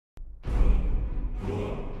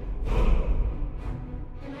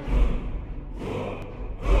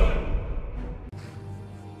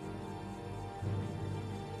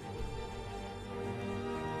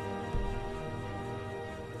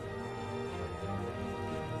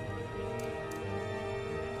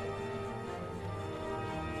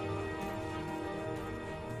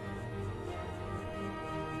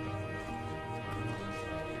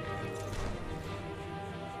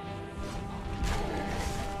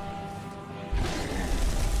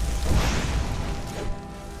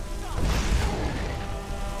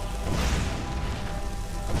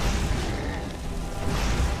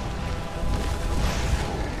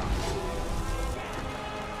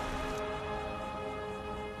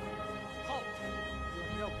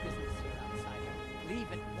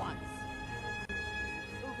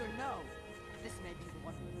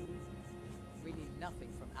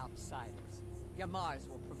nothing from outsiders. Yamarz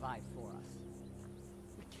will provide for us.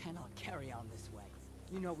 We cannot carry on this way.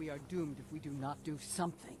 You know we are doomed if we do not do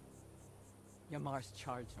something. Yamarz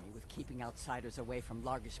charged me with keeping outsiders away from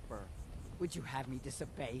Largashbur. Would you have me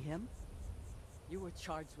disobey him? You were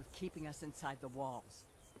charged with keeping us inside the walls.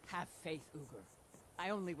 Have faith, Ugur.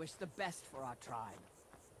 I only wish the best for our tribe.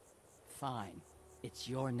 Fine. It's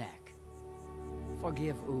your neck.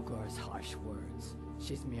 Forgive Ugur's harsh words.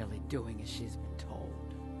 She's merely doing as she's been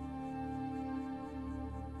told.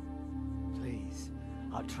 Please,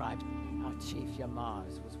 our tribe, our chief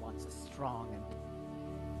Yamarz was once a strong and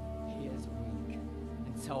he is weak,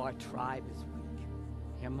 and so our tribe is weak.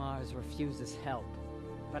 Yamarz refuses help,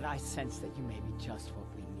 but I sense that you may be just what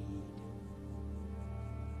we need.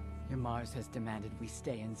 Yamarz has demanded we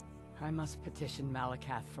stay in. I must petition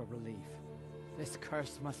Malacath for relief. This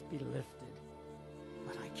curse must be lifted.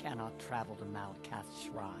 But I cannot travel to Malacath's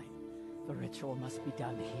shrine. The ritual must be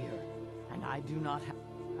done here, and I do not have...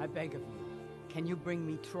 I beg of you, can you bring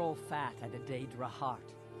me troll fat at a Daedra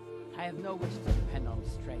heart? I have no wish to depend on a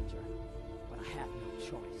stranger, but I have no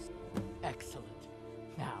choice. Excellent.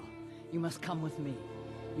 Now, you must come with me.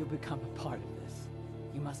 You'll become a part of this.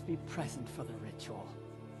 You must be present for the ritual.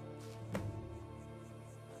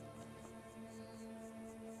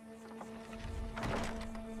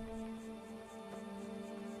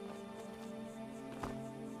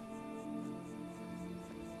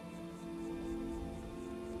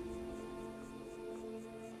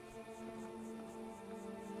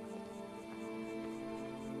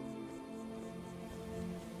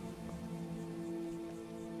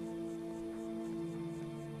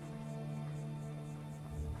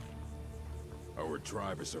 Our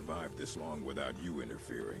tribe has survived this long without you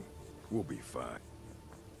interfering. We'll be fine.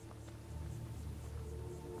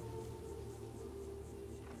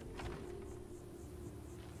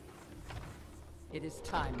 It is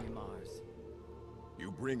time, Yamarz.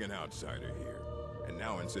 You bring an outsider here, and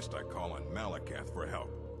now insist I call on Malacath for help,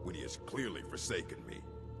 when he has clearly forsaken me.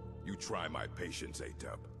 You try my patience,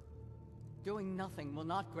 Atub. Doing nothing will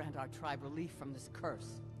not grant our tribe relief from this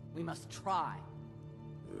curse. We must try.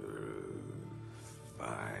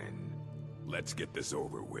 Fine. Let's get this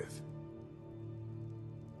over with.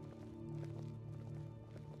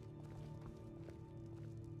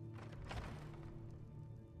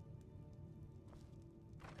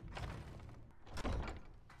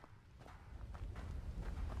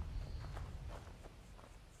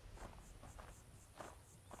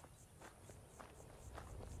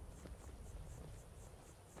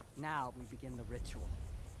 Now we begin the ritual.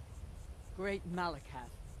 Great Malacath,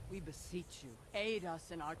 we beseech you, aid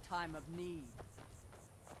us in our time of need.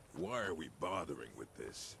 Why are we bothering with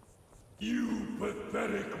this? You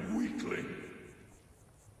pathetic weakling!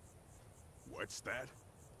 What's that?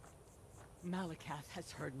 Malacath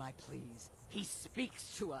has heard my pleas. He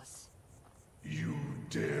speaks to us. You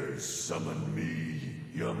dare summon me,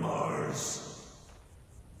 Yamarz?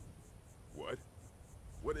 What?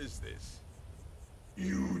 What is this?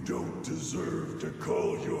 You don't deserve to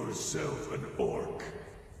call yourself an orc.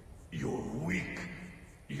 You're weak,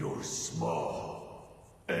 you're small,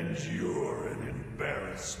 and you're an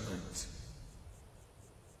embarrassment.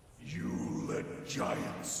 You let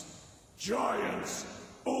giants,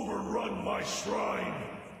 overrun my shrine.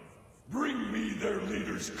 Bring me their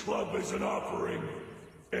leader's club as an offering,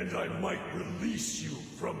 and I might release you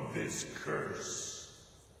from this curse.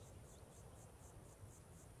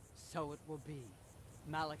 So it will be.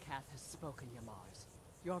 Malacath has spoken, Yamarz.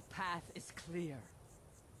 Your path is clear.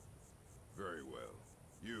 Very well.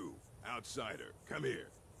 You, outsider, come here.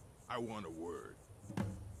 I want a word.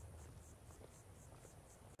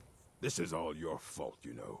 This is all your fault,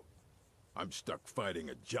 you know. I'm stuck fighting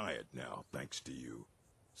a giant now, thanks to you.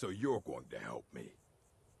 So you're going to help me.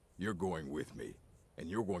 You're going with me, and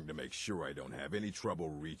you're going to make sure I don't have any trouble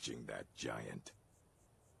reaching that giant.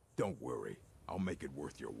 Don't worry, I'll make it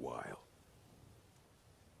worth your while.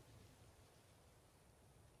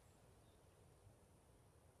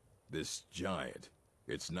 This giant,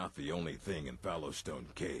 it's not the only thing in Followstone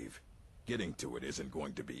Cave. Getting to it isn't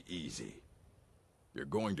going to be easy. You're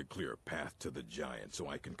going to clear a path to the giant so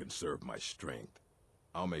I can conserve my strength.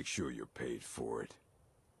 I'll make sure you're paid for it.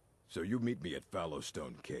 So you meet me at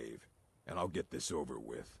Followstone Cave, and I'll get this over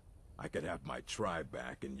with. I could have my tribe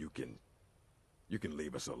back, and you can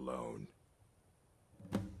leave us alone.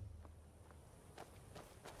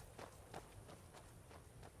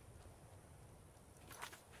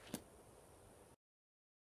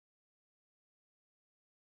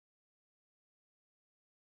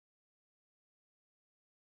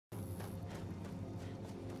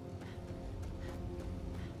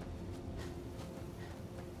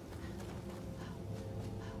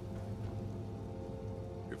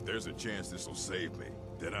 If there's a chance this'll save me,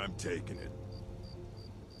 then I'm taking it.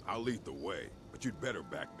 I'll lead the way, but you'd better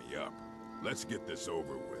back me up. Let's get this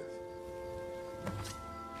over with.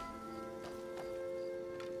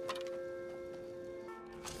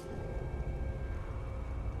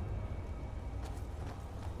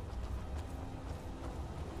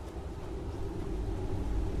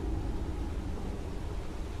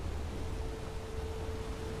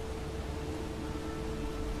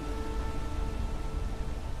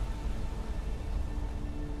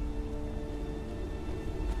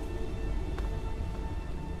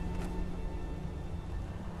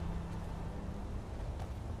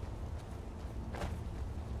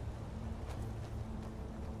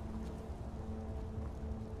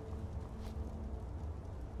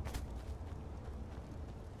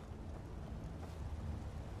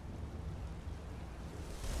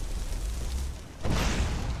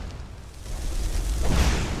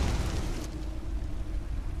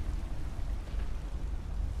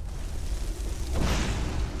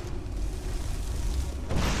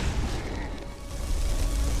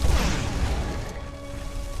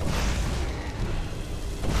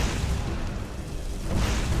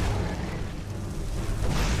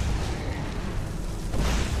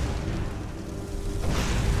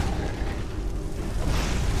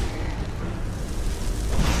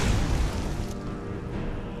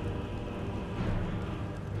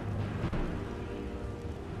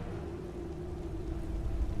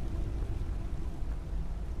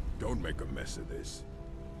 Don't make a mess of this.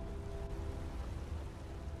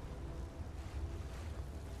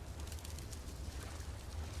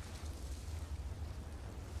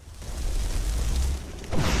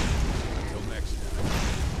 Until next time.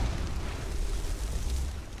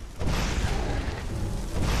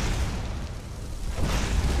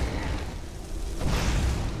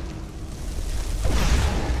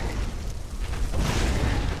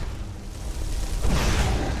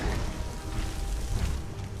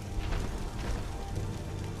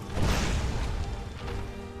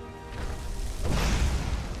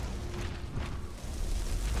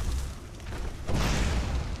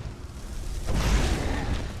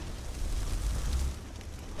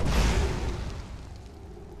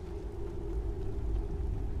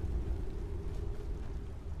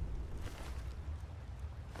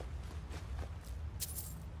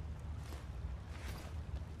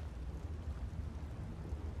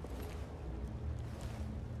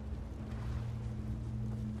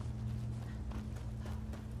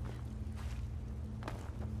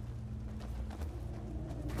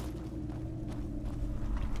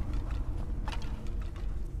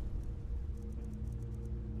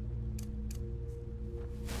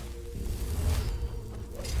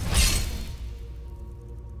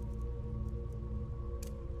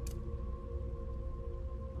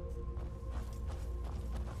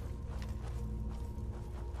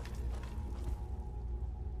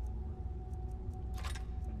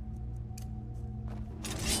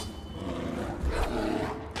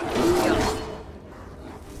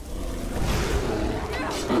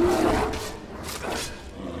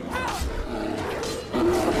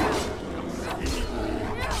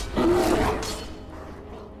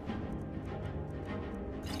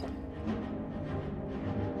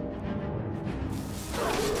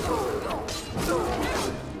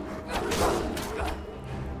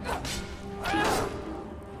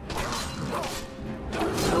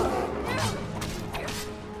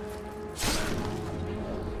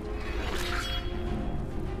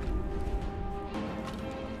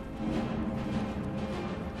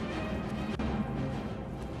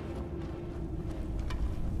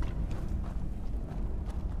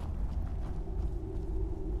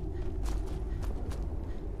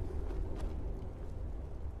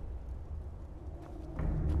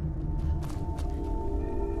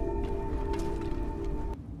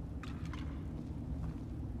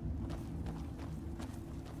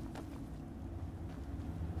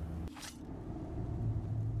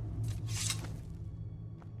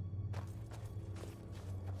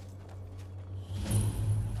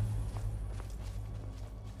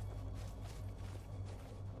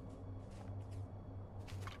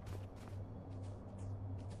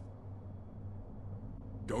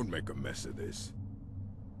 Don't make a mess of this.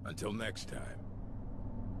 Until next time.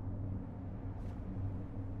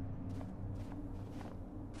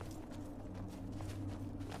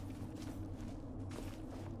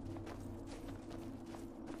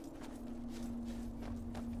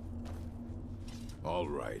 All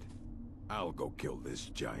right. I'll go kill this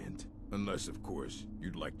giant. Unless, of course,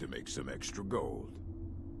 you'd like to make some extra gold.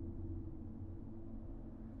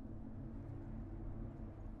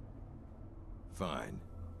 Fine.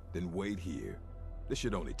 Then wait here. This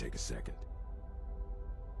should only take a second.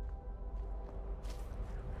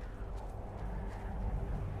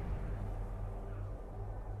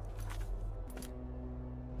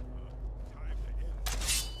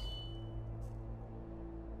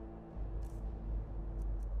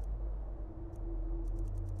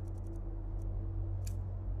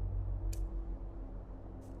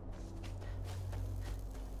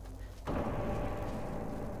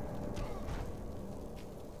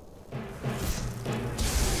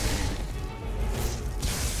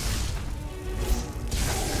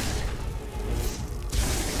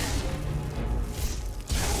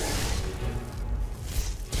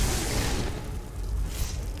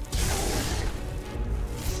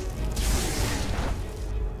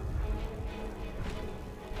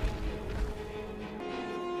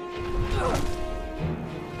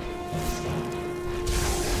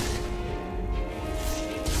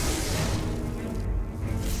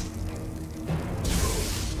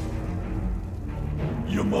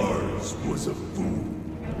 Yamarz was a fool,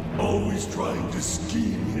 always trying to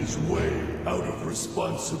scheme his way out of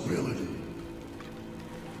responsibility.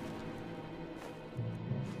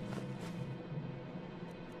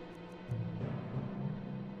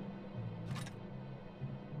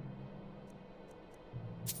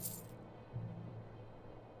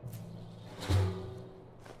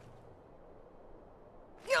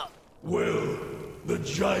 Well, the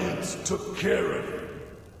giants took care of it.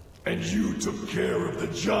 And you took care of the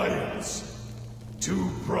giants.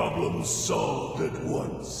 2 problems solved at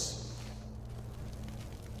once.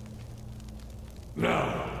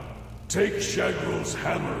 Now, take Shagrel's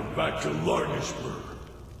hammer back to Largashbur,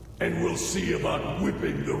 and we'll see about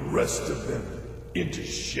whipping the rest of them into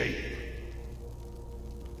shape.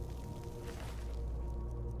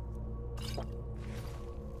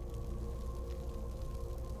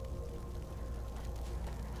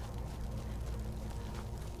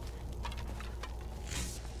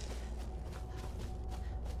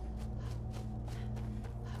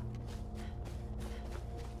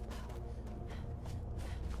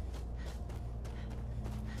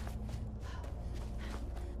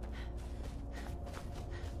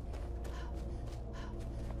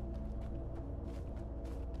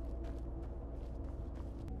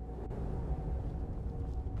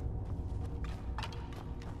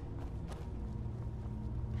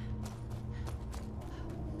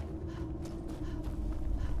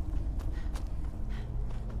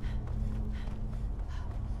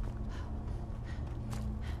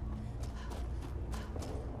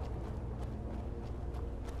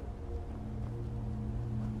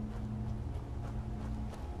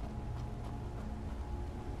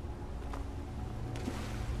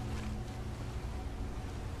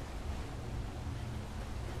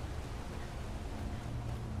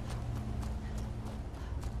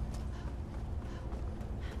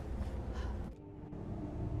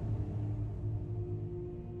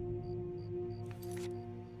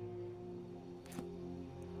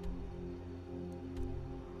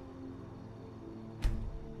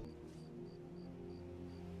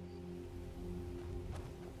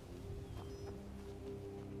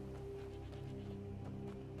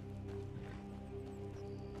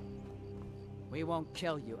 We won't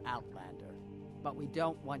kill you, Outlander, but we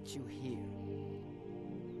don't want you here.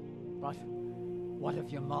 But what of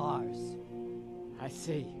Yamarz? I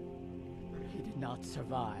see. He did not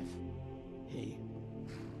survive. He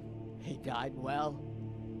died well?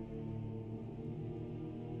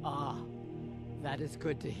 Ah, that is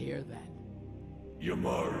good to hear then.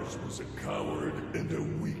 Yamarz was a coward and a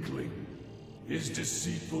weakling. His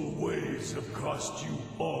deceitful ways have cost you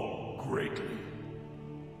all greatly.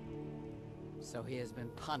 So he has been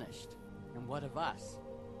punished. And what of us?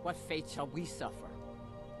 What fate shall we suffer?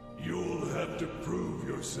 You'll have to prove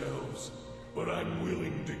yourselves, but I'm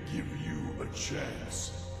willing to give you a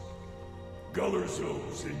chance.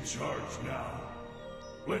 Gullerzo's in charge now.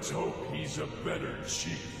 Let's hope he's a better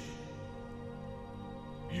chief.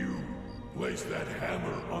 You, place that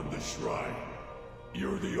hammer on the shrine.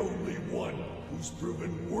 You're the only one who's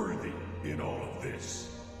proven worthy in all of this.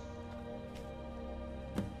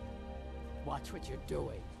 Watch what you're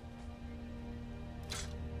doing.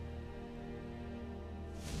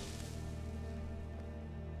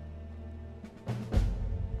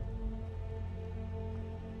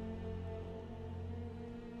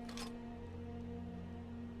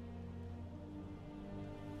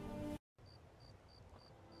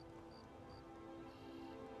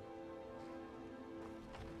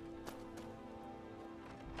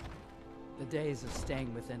 The days of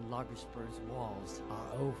staying within Largashbur's walls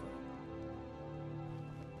are over.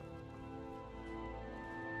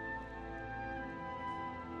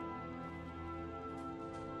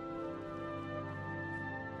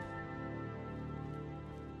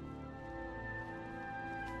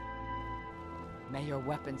 May your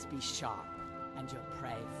weapons be sharp, and your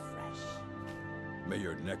prey fresh. May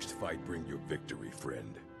your next fight bring you victory,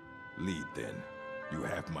 friend. Lead then. You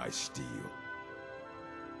have my steel.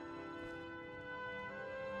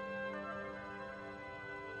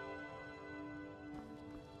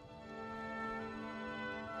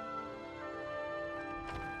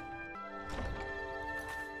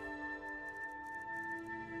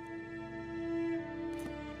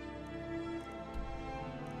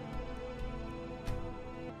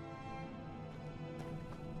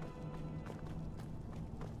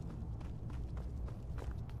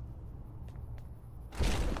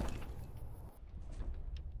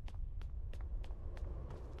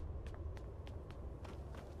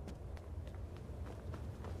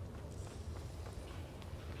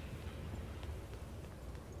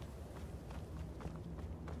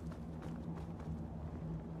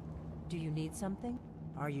 Do you need something?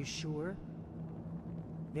 Are you sure?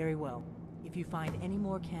 Very well. If you find any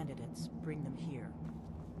more candidates, bring them here.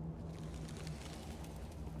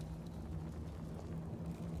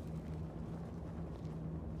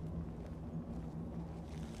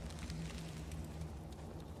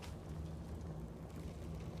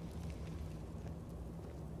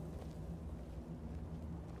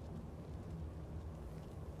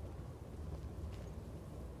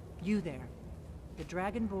 You there. The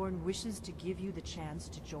Dragonborn wishes to give you the chance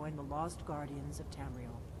to join the Lost Guardians of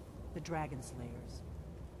Tamriel, the Dragon Slayers,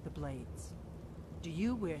 the Blades. Do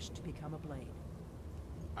you wish to become a Blade?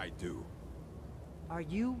 I do. Are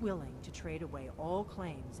you willing to trade away all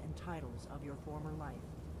claims and titles of your former life?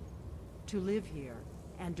 To live here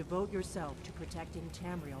and devote yourself to protecting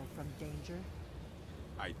Tamriel from danger?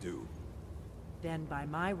 I do. Then by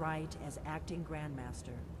my right as acting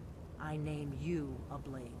Grandmaster, I name you a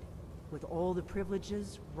Blade, with all the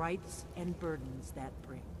privileges, rights, and burdens that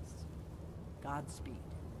brings. Godspeed.